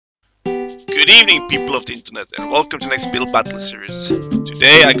Good evening, people of the internet, and welcome to the next Build Battle series.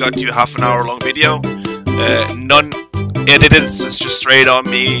 Today I got you half an hour long video, non-edited, so it's just straight on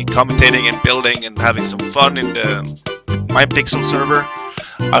me commentating and building and having some fun in the MinePixel server.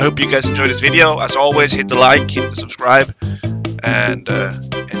 I hope you guys enjoy this video. As always, hit the like, hit the subscribe, and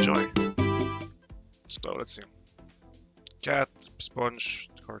enjoy. So let's see. Cat, sponge,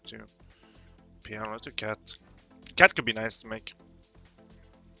 cartoon, piano, let's do cat. Cat could be nice to make.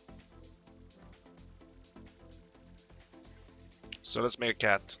 So let's make a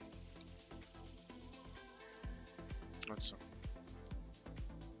cat. Let's see.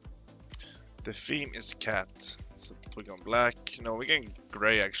 The theme is cat. So we're going black. No, we're getting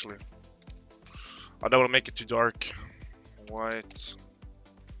gray actually. I don't want to make it too dark. White.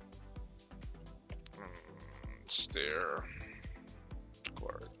 Stair.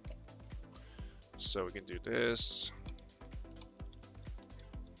 Quad. So we can do this.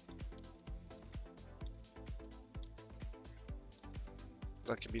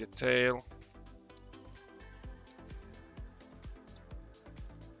 That can be the tail.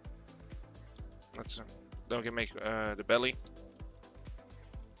 Then we can make the belly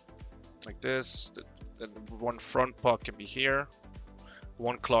like this. Then one front paw can be here.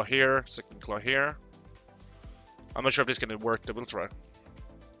 One claw here, second claw here. I'm not sure if this is gonna work, but we'll try.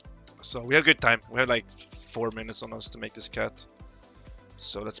 So we have good time. We have like 4 minutes on us to make this cat.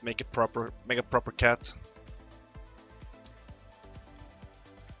 So let's make it proper. Make a proper cat.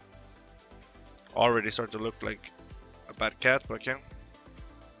 Already starting to look like a bad cat, but okay.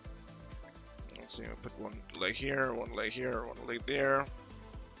 Let's see, I'll put one leg here, one leg here, one leg there.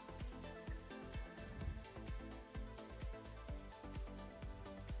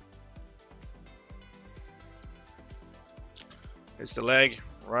 It's the leg,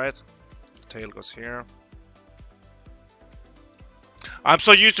 right? The tail goes here. I'm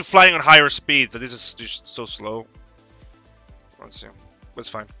so used to flying on higher speed that this is just so slow. Let's see. That's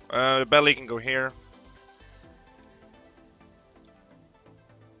fine. The belly can go here.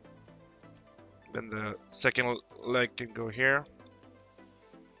 Then the second leg can go here.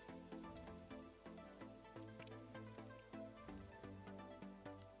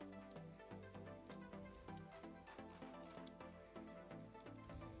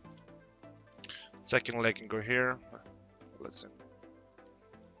 Second leg can go here. Let's see.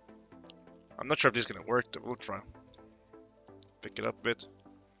 I'm not sure if this is gonna work, but we'll try. Pick it up a bit.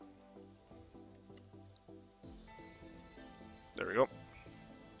 There we go.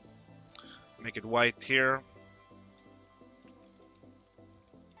 Make it white here.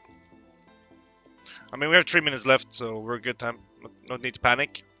 I mean, we have 3 minutes left, so we're a good time. No need to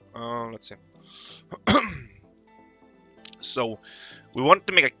panic. Let's see. So, we want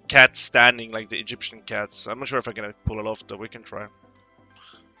to make a cat standing like the Egyptian cats. I'm not sure if I'm gonna pull it off, though. We can try.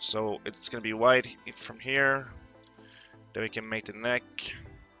 So, it's gonna be white from here. Then we can make the neck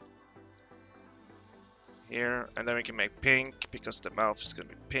here, and then we can make pink because the mouth is gonna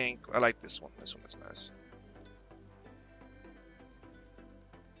be pink. I like this one. This one is nice.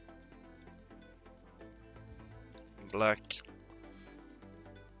 Black,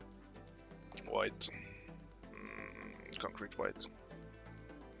 white, concrete white.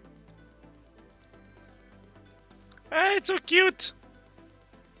 Hey, it's so cute.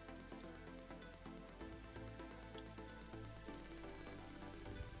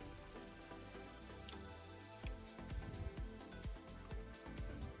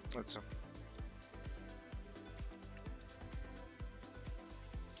 Let's see.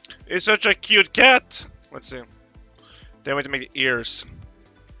 It's such a cute cat. Let's see. Then we have to make the ears.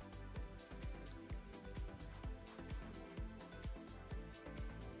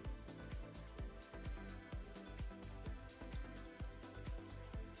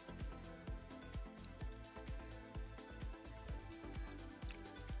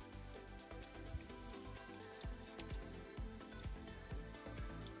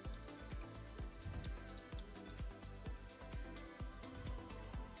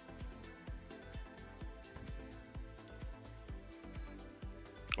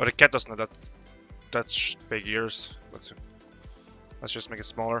 Oh, the cat doesn't have that big ears. Let's see. Let's just make it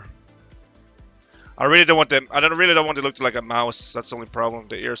smaller. I really don't want them. I really don't want it to look like a mouse. That's the only problem.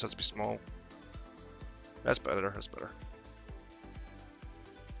 The ears has to be small. That's better. That's better.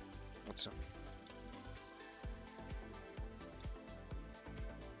 Let's see.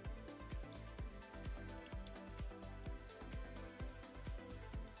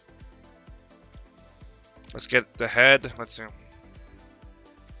 Let's get the head. Let's see.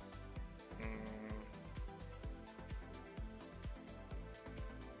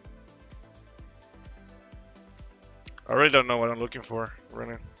 I really don't know what I'm looking for,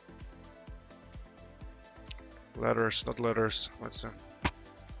 really. Letters, not letters. What's that?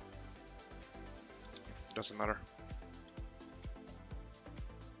 Doesn't matter.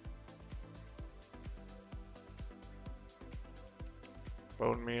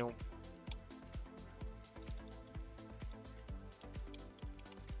 Bone meal.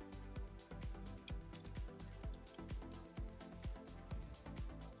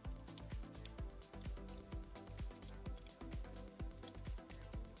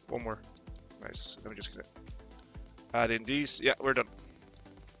 One more. Nice. Let me just get it. Add in these. Yeah, we're done.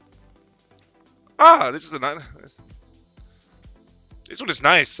 Ah, this is a nice. This one is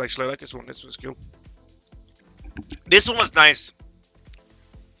nice, actually. I like this one. This one's cool. This one was nice.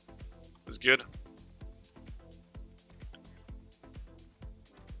 It's good.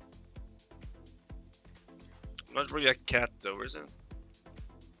 Not really a cat, though, is it?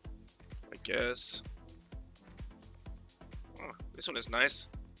 I guess. Oh, this one is nice.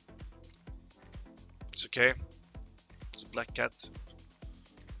 It's okay. It's a black cat.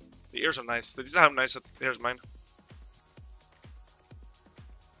 The ears are nice. These are nice. Here's mine.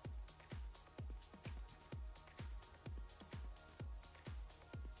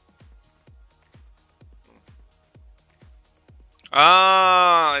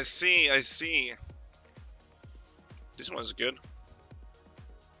 Ah, I see. I see. This one's good.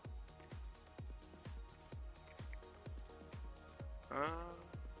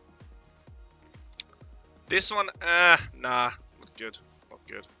 This one, nah, not good. Not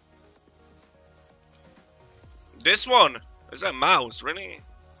good. This one is a mouse, really?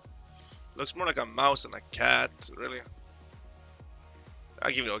 Looks more like a mouse than a cat, really.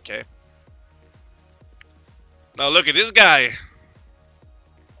 I give it okay. Now look at this guy.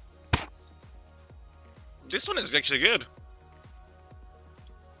 This one is actually good.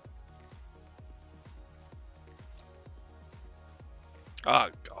 Oh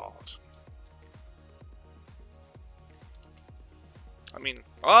god. I mean,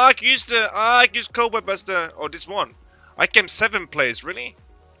 I can use Cobweb as the, oh, this one. I came 7th place, really?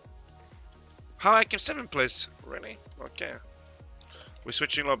 How I came 7th place? Really? Okay. We're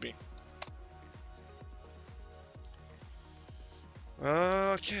switching lobby.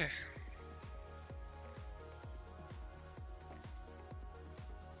 Okay.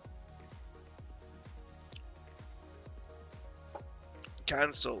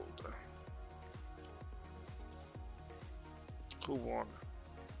 Cancelled. Who won?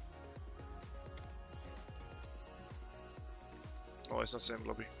 Oh, it's not same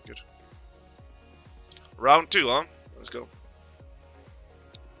lobby. Good. Round 2, huh? Let's go.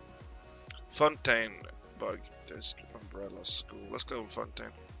 Fontaine, bug, test, umbrella, school. Let's go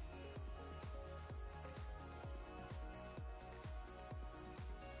Fontaine.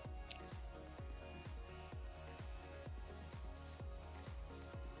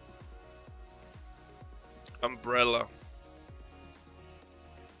 Umbrella.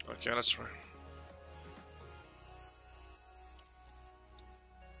 Okay, let's try.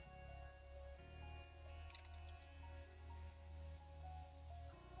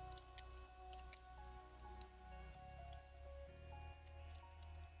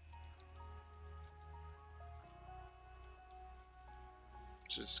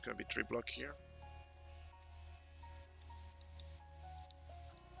 So it's gonna be 3 block here.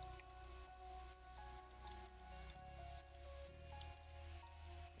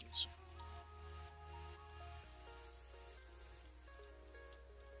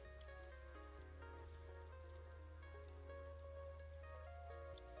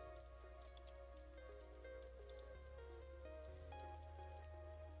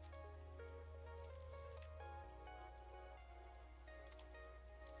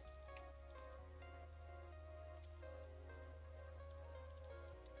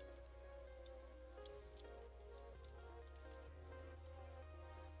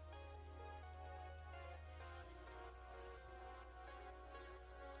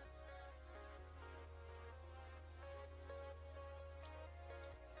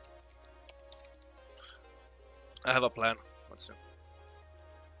 I have a plan. Let's see.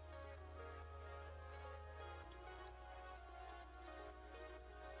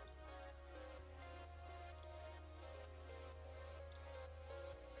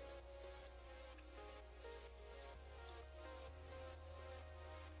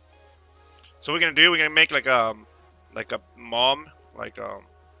 So we're gonna make like a mom, like a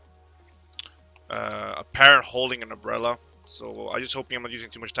parent holding an umbrella. So I just hoping I'm not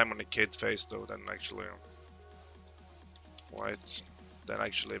using too much time on the kid's face though, than actually white, than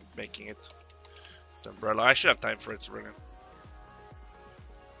actually making it the umbrella. I should have time for it really.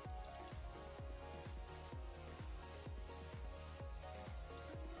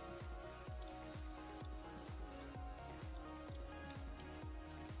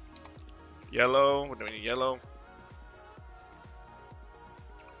 Yellow. What do we need? Yellow.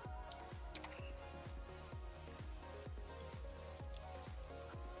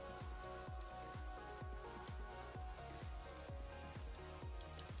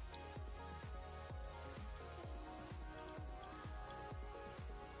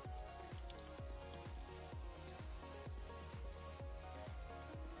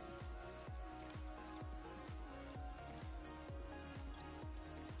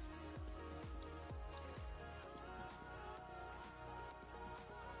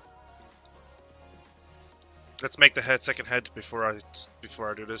 Let's make the second head before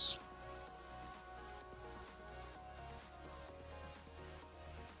I do this.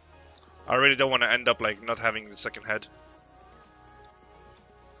 I really don't want to end up like not having the second head.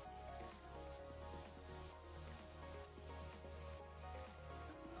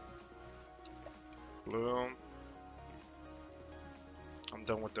 Blue. I'm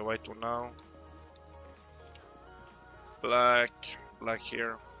done with the white one now. Black. Black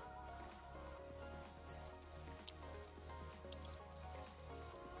here.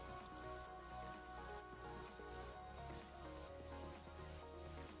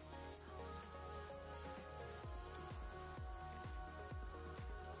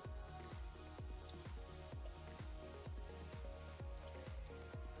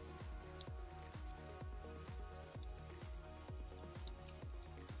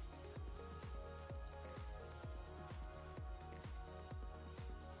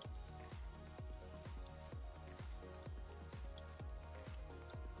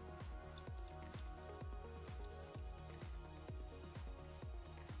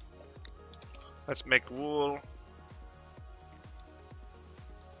 Let's make wool.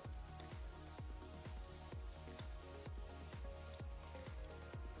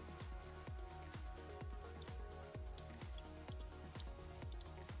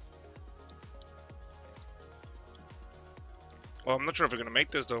 Well, I'm not sure if we're gonna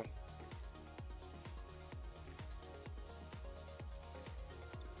make this though.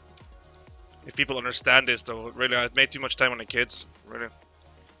 If people understand this though, really, I've made too much time on the kids, really.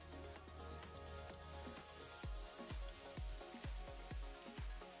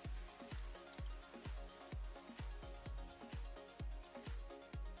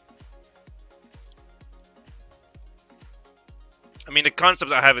 I mean, the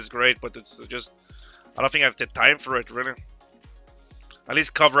concept I have is great, but it's just, I don't think I have the time for it, really. At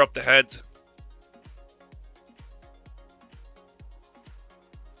least cover up the head.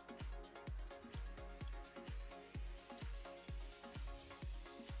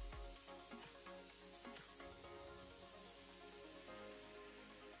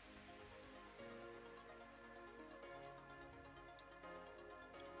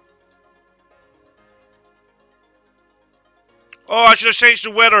 Oh, I should have changed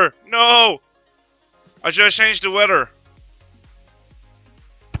the weather. No! I should have changed the weather.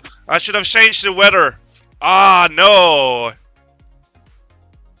 I should have changed the weather. Ah, no!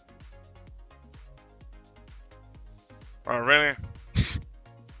 Oh, really?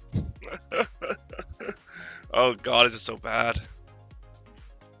 Oh god, this is so bad.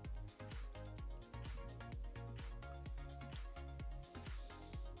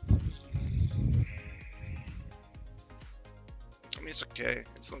 I mean, it's okay.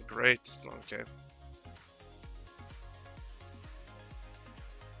 It's not great. It's not okay.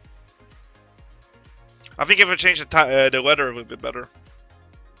 I think if I change the weather, it would be better.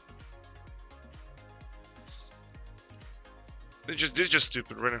 This is just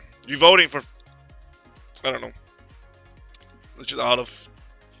stupid, really. You're voting for, I don't know. It's just out of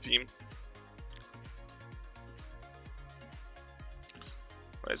theme.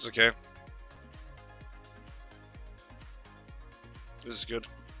 But it's okay. This is good.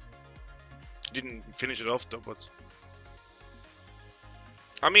 Didn't finish it off though, but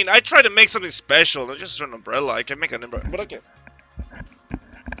I mean, I try to make something special, not just an umbrella. I can make an umbrella, but okay.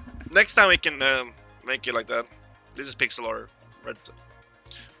 Next time we can make it like that. This is pixel art, red.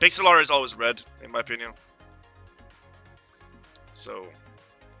 Pixel art is always red, in my opinion. So,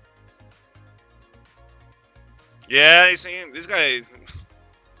 yeah, you see, this guy.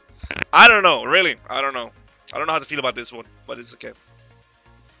 I don't know, really. I don't know. I don't know how to feel about this one, but it's okay.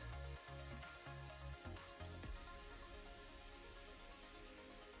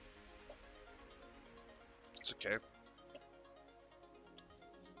 It's okay.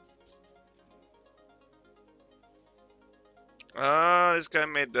 This guy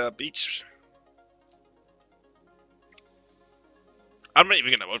made the beach. I'm not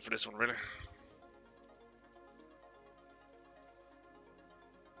even gonna vote for this one, really.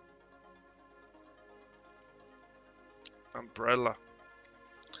 Umbrella.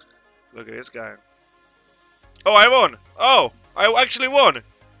 Look at this guy. Oh, I won! Oh, I actually won!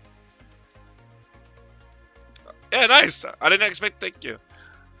 Yeah, nice. I didn't expect. Thank you.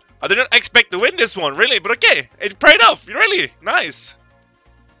 I didn't expect to win this one, really, but okay. It paid off. Really nice.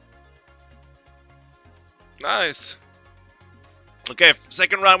 Nice. Okay,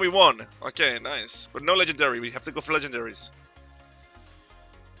 second round we won. Okay, nice. But no legendary. We have to go for legendaries.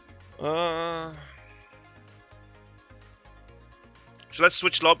 So let's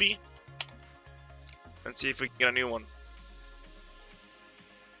switch lobby and see if we can get a new one.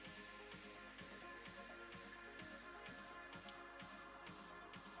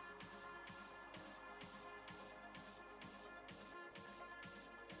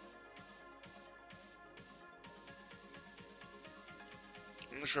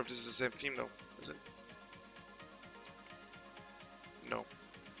 I'm not sure if this is the same team though, is it? No.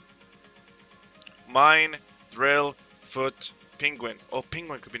 Mine, Drill, Foot, Penguin. Oh,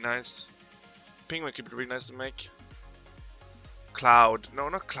 Penguin could be nice. Penguin could be really nice to make. Cloud. No,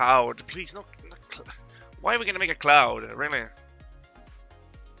 not Cloud. Please, not why are we gonna make a Cloud? Really?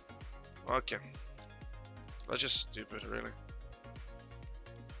 Okay. That's just stupid, really.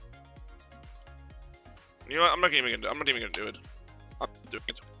 You know what? I'm not even gonna do it. I'm doing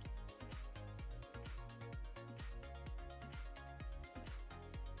it.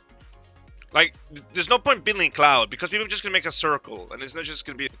 Like, there's no point building Cloud because people are just gonna make a circle, and it's not just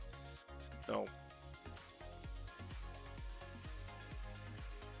gonna be. No.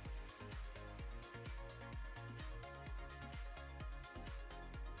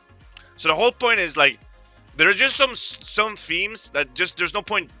 So the whole point is like, there are just some themes that just there's no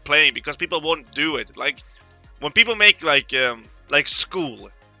point playing because people won't do it. Like when people make like school,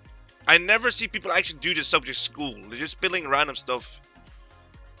 I never see people actually do the subject school. They're just building random stuff,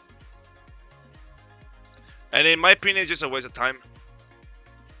 and in my opinion, it's just a waste of time.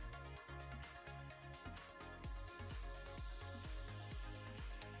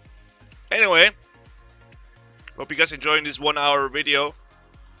 Anyway, hope you guys enjoying this 1 hour video.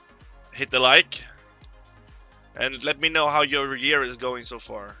 Hit the like and let me know how your year is going so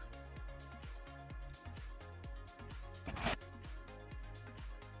far.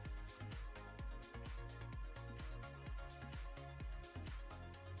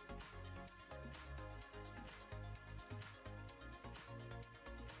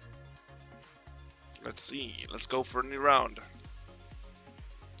 Let's see. Let's go for a new round.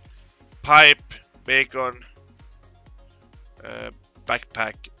 Pipe, bacon,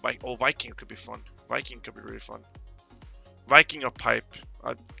 backpack. Oh, Viking could be fun. Viking could be really fun. Viking or pipe?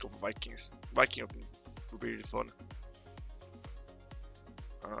 I'd go for Vikings. Viking would be really fun.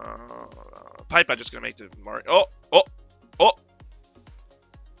 Pipe, I'm just gonna make the Mario. Oh!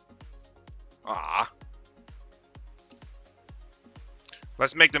 Ah.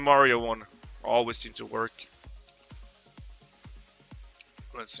 Let's make the Mario one. Always seems to work.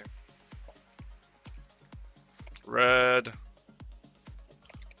 Let's see. Red.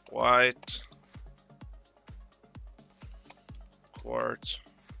 White. Quartz.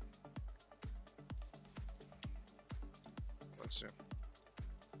 Let's see.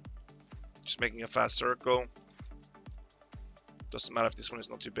 Just making a fast circle. Doesn't matter if this one is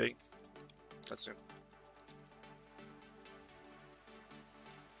not too big. Let's see.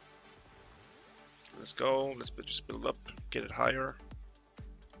 Let's go. Let's just build up, get it higher.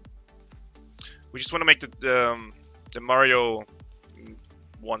 We just want to make the Mario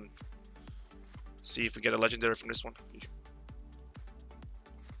one. See if we get a legendary from this one.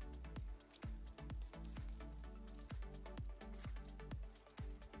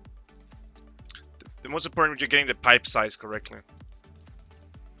 The most important is you're getting the pipe size correctly.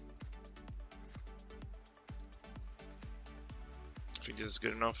 I think this is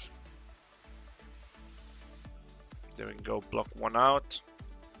good enough. Then we can go block one out.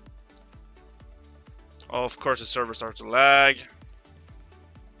 Oh, of course the server starts to lag.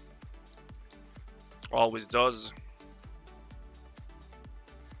 Always does.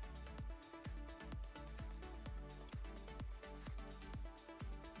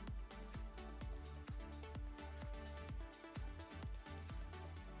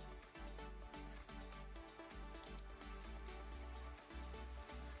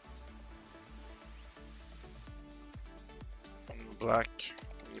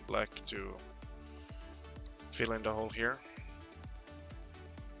 Black to fill in the hole here.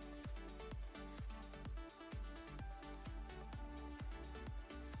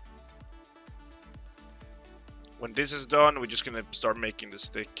 When this is done, we're just gonna start making the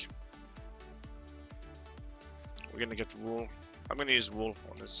stick. We're gonna get wool. I'm gonna use wool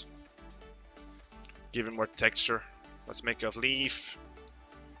on this. Give it more texture. Let's make a leaf.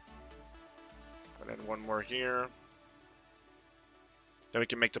 And then one more here. Then we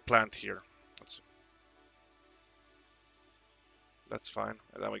can make the plant here. That's fine.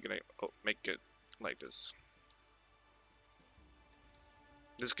 And then we're gonna make it like this.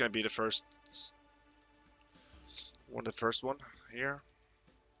 This is gonna be the first one here.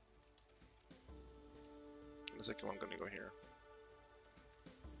 The second one gonna go here.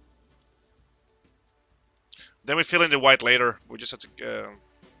 Then we fill in the white later. We just have to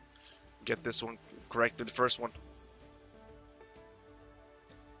get this one corrected, the first one.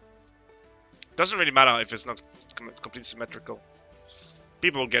 Doesn't really matter if it's not completely symmetrical.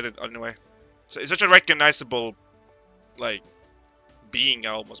 People will get it anyway. So it's such a recognizable, like, being, I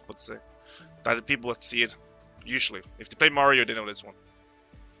almost would say, that people will see it. Usually, if they play Mario, they know this one.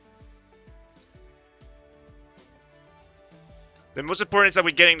 The most important is that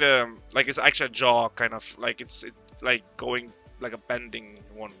we're getting the, like, it's actually a jaw, kind of, like, it's like going, like a bending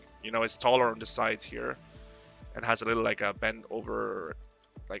one. You know, it's taller on the side here, and has a little, like, a bend over,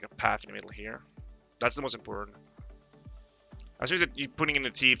 like, a path in the middle here. That's the most important. As soon as you're putting in the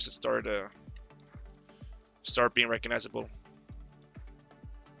teeth to start being recognizable.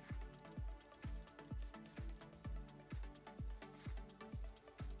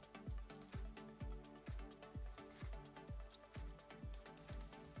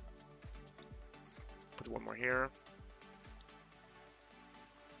 Put one more here.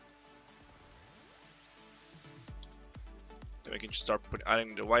 Then we can just start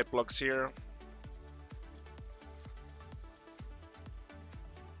adding the white blocks here.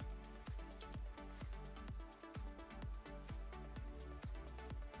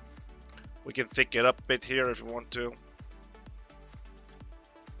 We can thicken it up a bit here if we want to. You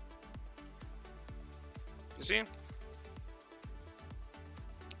see?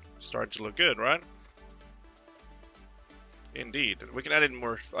 Starting to look good, right? Indeed. We can add in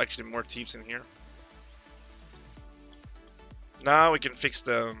more, actually more teeth in here. Now we can fix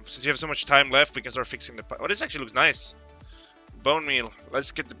the, since you have so much time left, we can start fixing the, oh, this actually looks nice. Bone meal.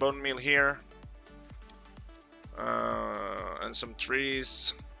 Let's get the bone meal here. And some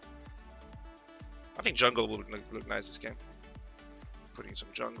trees. I think jungle will look nice this game. Putting some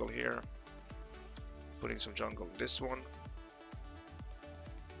jungle here. Putting some jungle in this one.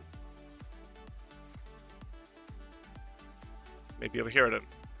 Maybe over here then.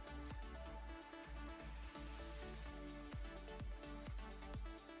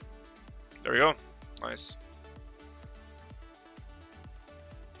 There we go. Nice.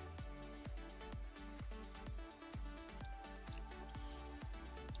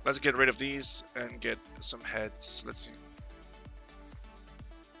 Let's get rid of these and get some heads. Let's see.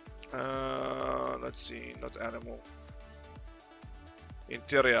 Let's see. Not animal.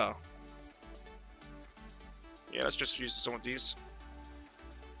 Interior. Yeah, let's just use some of these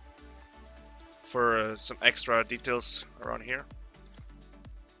for some extra details around here.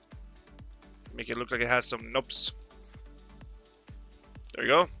 Make it look like it has some knobs. There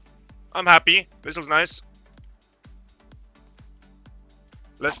you go. I'm happy. This looks nice.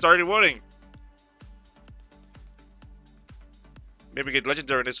 Let's start rewarding. Maybe get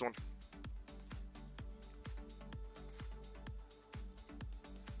legendary in this one.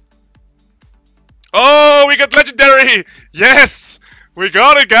 Oh, we got legendary! Yes! We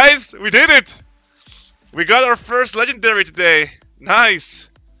got it, guys! We did it! We got our first legendary today.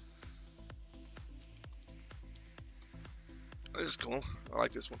 Nice! This is cool. I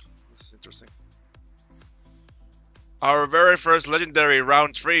like this one. This is interesting. Our very first legendary,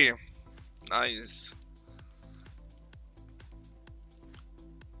 round 3. Nice.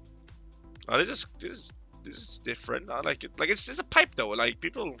 Oh, this is different. I like it. Like it's a pipe though. Like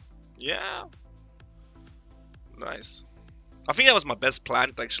people, yeah. Nice. I think that was my best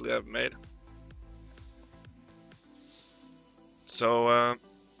plant actually I've made. So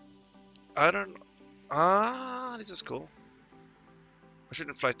I don't. This is cool. I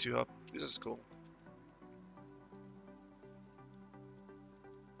shouldn't fly too up. This is cool.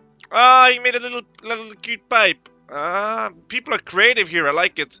 You made a little cute pipe. People are creative here. I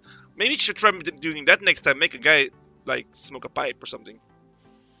like it. Maybe you should try doing that next time. Make a guy like smoke a pipe or something.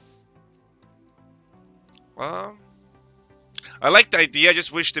 I like the idea. I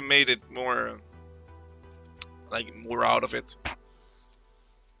just wish they made it more, like more out of it.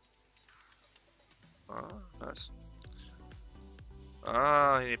 Nice.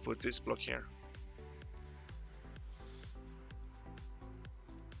 I need to put this block here.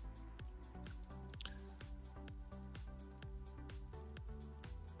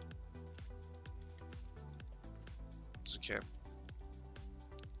 It's okay.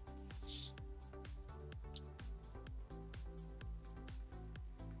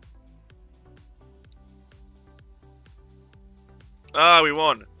 Ah, we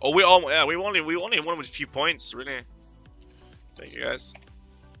won. Oh, we all yeah, we only won with a few points, really. Thank you guys.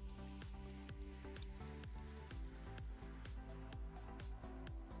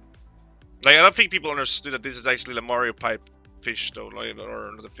 Like, I don't think people understood that this is actually the Mario pipe fish, though, like,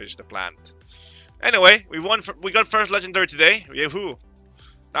 or not the fish, the plant. Anyway, we won. We got first legendary today. Yahoo!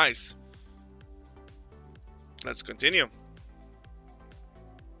 Nice. Let's continue.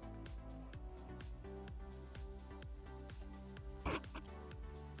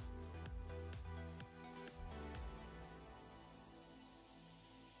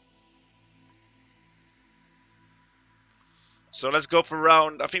 So let's go for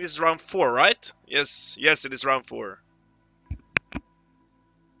round. I think this is round 4, right? Yes, yes, it is round 4.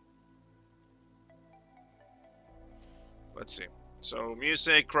 Let's see. So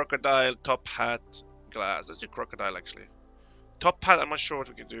music, crocodile, top hat, glass. Let's do crocodile actually. Top hat. I'm not sure what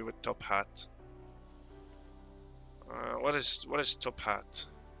we can do with top hat. What is top hat?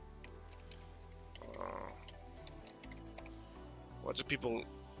 Uh, what do people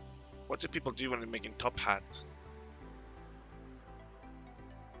do when they're making top hat?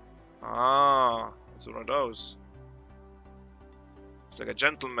 Ah, it's one of those. It's like a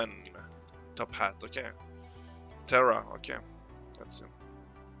gentleman top hat. Okay. Terra. Okay. Let's see.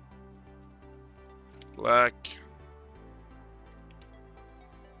 Black.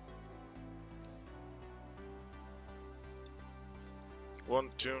 One,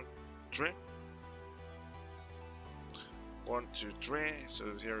 two, three. 1, 2, 3. So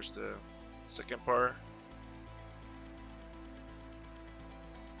here's the second part.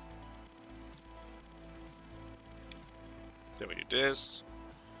 Then we do this.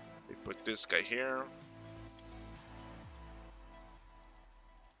 We put this guy here.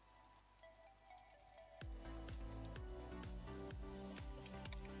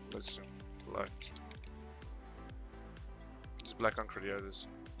 Let's see. Black. It's black on Crediatis.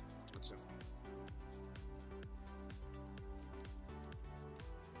 Let's see.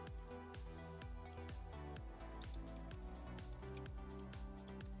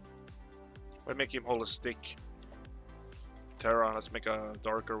 Let's make him hold a stick. Terra, let's make a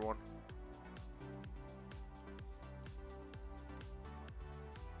darker one.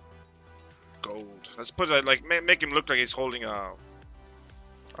 Gold. Let's put a, like, make him look like he's holding a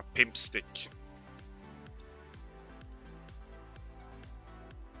pimp stick.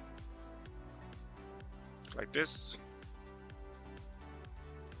 Like this.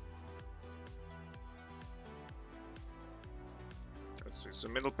 Let's see, so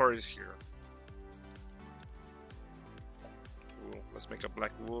middle part is here. Wool. Let's make a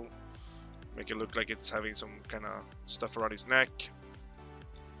black wool. Make it look like it's having some kind of stuff around his neck.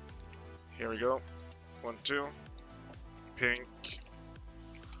 Here we go. 1, 2. Pink.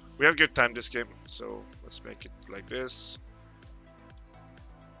 We have good time this game, so let's make it like this.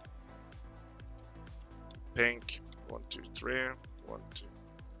 Pink. 1, 2, 3. 1, 2.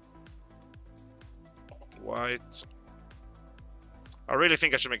 White. I really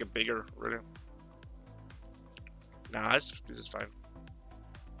think I should make it bigger, really. Nah, this is fine.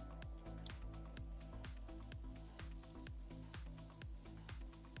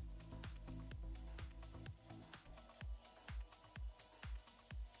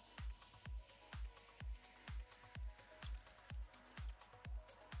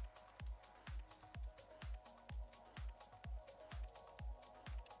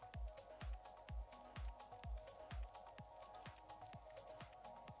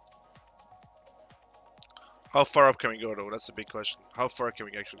 How far up can we go though? That's the big question. How far can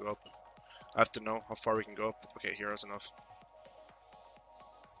we actually go up? I have to know how far we can go up. Okay, here's enough.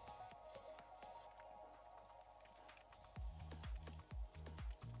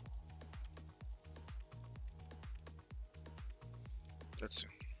 Let's see.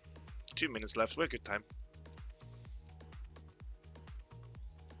 2 minutes left. We have good time.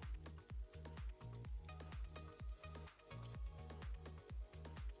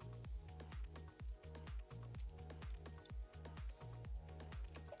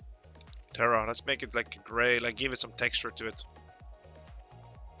 Terra, let's make it like gray, like give it some texture to it.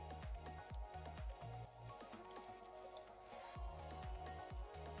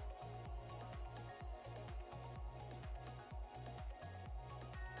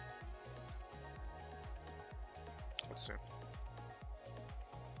 Let's see.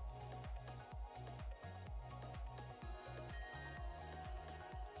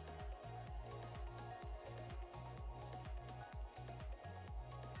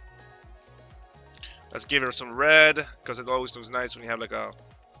 Let's give her some red, because it always looks nice when you have like a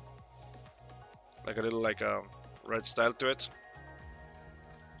little red style to it.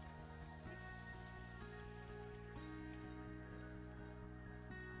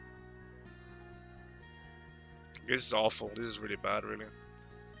 This is awful. This is really bad, really.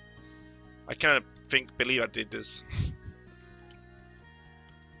 I can't believe I did this.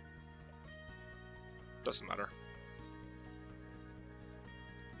 Doesn't matter.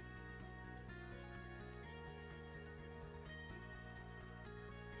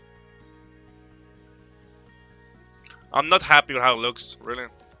 I'm not happy with how it looks, really.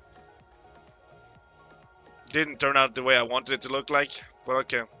 Didn't turn out the way I wanted it to look like, but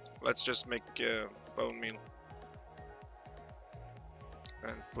okay. Let's just make bone meal.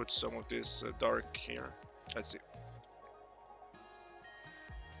 And put some of this dark here. Let's see.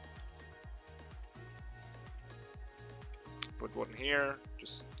 Put one here.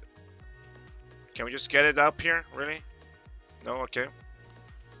 Just can we just get it up here? Really? No? Okay.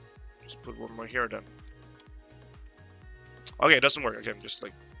 Just put one more here then. Okay, it doesn't work. Okay, just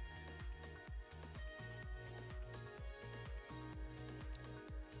like.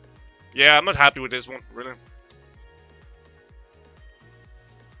 Yeah, I'm not happy with this one, really.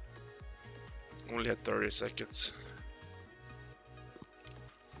 Only had 30 seconds.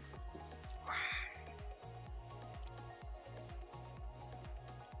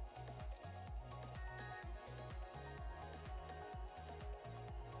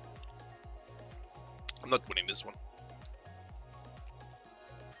 I'm not winning this one.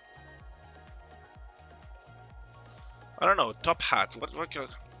 I don't know. Top hat. What could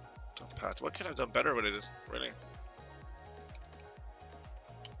top hat? What could I have done better with it? Really?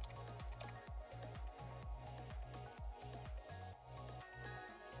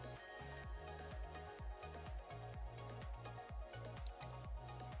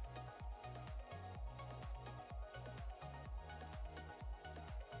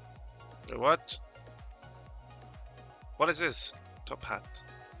 What? What is this? Top hat.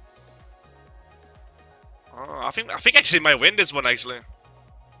 Oh, I think I actually might win this one actually.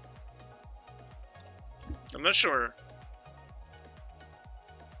 I'm not sure.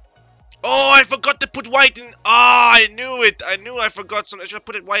 Oh, I forgot to put white in. Ah, I knew it. I knew I forgot something. I should have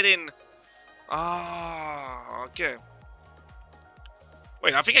put it white in. Ah, okay.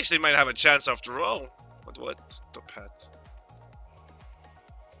 Wait, I think actually might have a chance after all. But what? Top hat.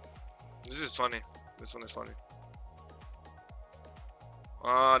 This is funny. This one is funny.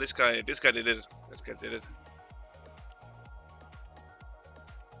 Ah, this guy did it. This guy did it.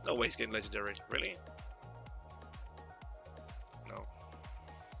 No way he's getting legendary. Really? No.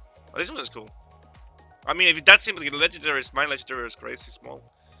 Oh, this one is cool. I mean, if that's simple to get legendary, my legendary is crazy small.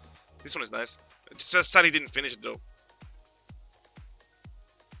 This one is nice. It's just sad he didn't finish it though.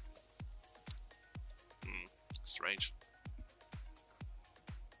 Strange.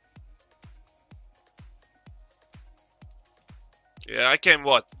 Yeah, I came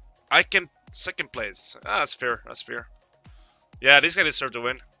what? I came second place. Ah, that's fair. That's fair. Yeah, this guy deserved to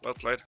win. Well played.